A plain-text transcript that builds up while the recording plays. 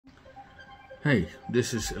Hey,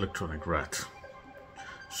 this is Electronic Rat.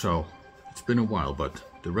 So, it's been a while, but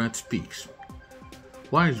the rat speaks.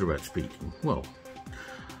 Why is the rat speaking? Well,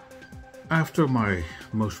 after my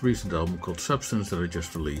most recent album called Substance that I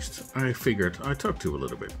just released, I figured I'd talk to you a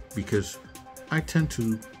little bit, because I tend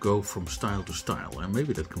to go from style to style, and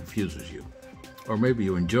maybe that confuses you. Or maybe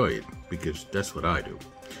you enjoy it, because that's what I do.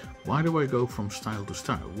 Why do I go from style to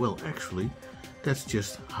style? Well, actually, that's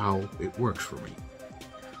just how it works for me.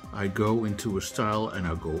 I go into a style and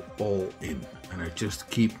I go all in, and I just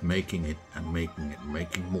keep making it and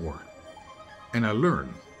making more. And I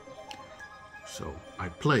learn. So I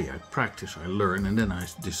play, I practice, I learn, and then I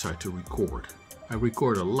decide to record. I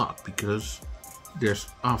record a lot because there's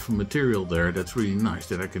often material there that's really nice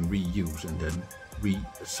that I can reuse and then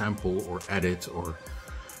re-sample or edit or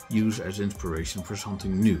use as inspiration for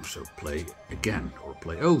something new. So play again or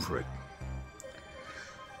play over it.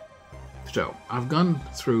 So I've gone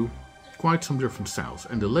through quite some different styles,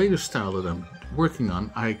 and the latest style that I'm working on,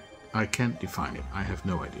 I can't define it. I have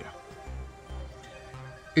no idea.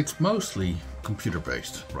 It's mostly computer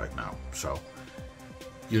based right now. So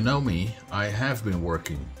you know me, I have been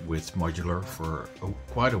working with modular for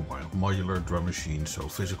quite a while. Modular drum machine, so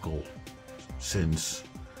physical synths,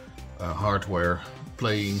 hardware,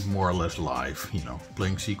 playing more or less live,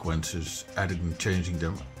 playing sequences, adding and changing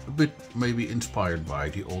them. A bit maybe inspired by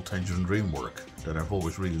the old Tangerine Dream work that I've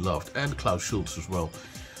always really loved, and Klaus Schulze as well.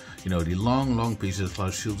 The long pieces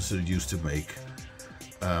Klaus Schulze used to make,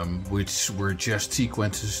 which were just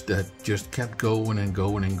sequences that just kept going and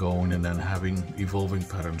going and going, and then having evolving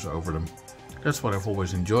patterns over them. That's what I've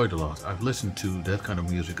always enjoyed a lot. I've listened to that kind of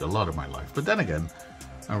music a lot of my life, but then again,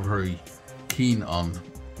 I'm very keen on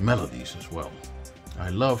melodies as well. I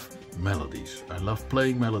love melodies. I love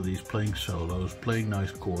playing melodies, playing solos, playing nice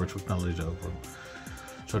chords with melodies over them.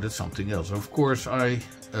 So that's something else. Of course, I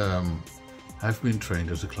have been trained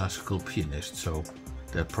as a classical pianist, so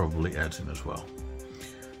that probably adds in as well.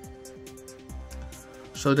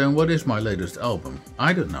 So then what is my latest album?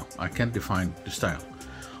 I don't know. I can't define the style.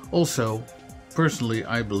 Also, personally,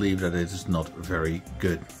 I believe that it is not very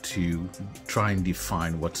good to try and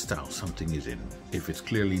define what style something is in, if it's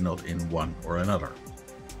clearly not in one or another.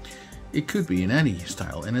 It could be in any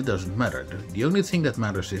style, and it doesn't matter. The only thing that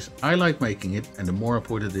matters is I like making it, and the more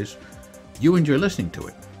important is you enjoy listening to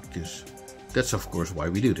it, because that's of course why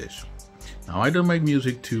we do this. Now, I don't make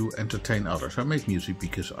music to entertain others. I make music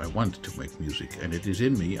because I want to make music, and it is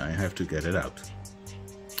in me. I have to get it out.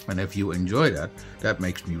 And if you enjoy that, that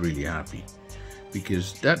makes me really happy,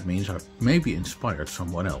 because that means I've maybe inspired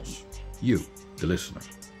someone else, you, the listener.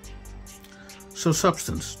 So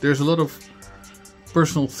Substance, there's a lot of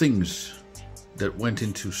personal things that went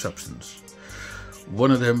into Substance. One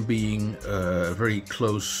of them being a very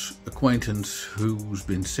close acquaintance who's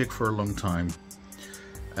been sick for a long time,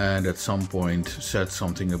 and at some point said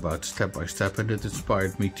something about Step by Step, and it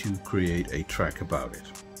inspired me to create a track about it.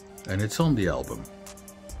 And it's on the album.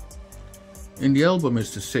 In the album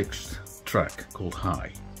is the 6th track called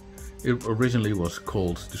High. It originally was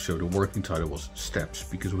called, to show the working title was Steps,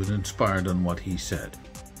 because it was inspired on what he said.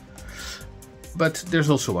 But there's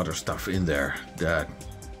also other stuff in there that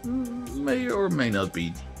may or may not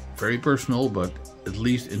be very personal, but at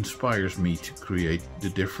least inspires me to create the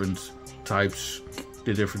different types,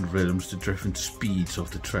 the different rhythms, the different speeds of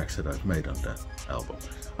the tracks that I've made on that album.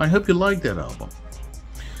 I hope you like that album.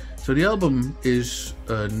 So the album is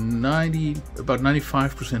about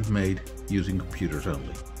 95% made using computers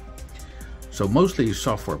only. So mostly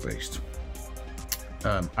software based.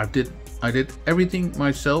 I did everything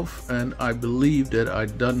myself, and I believe that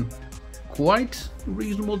I've done quite a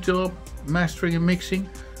reasonable job mastering and mixing,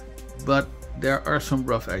 but there are some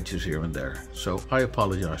rough edges here and there, so I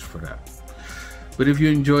apologize for that. But if you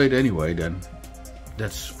enjoy it anyway, then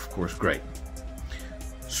that's of course great.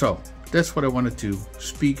 So that's what I wanted to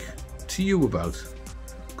speak to you about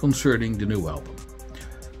concerning the new album.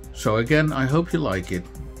 So again, I hope you like it,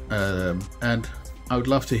 and I would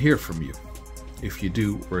love to hear from you, if you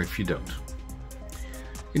do or if you don't.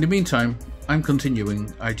 In the meantime, I'm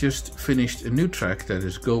continuing. I just finished a new track that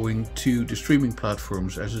is going to the streaming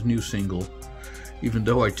platforms as a new single. Even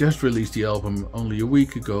though I just released the album only a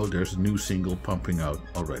week ago, there's a new single pumping out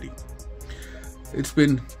already. It's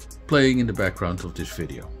been playing in the background of this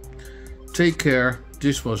video. Take care.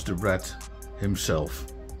 This was the Rat himself.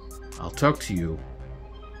 I'll talk to you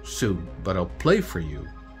soon, but I'll play for you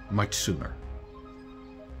much sooner.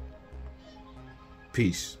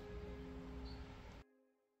 Peace.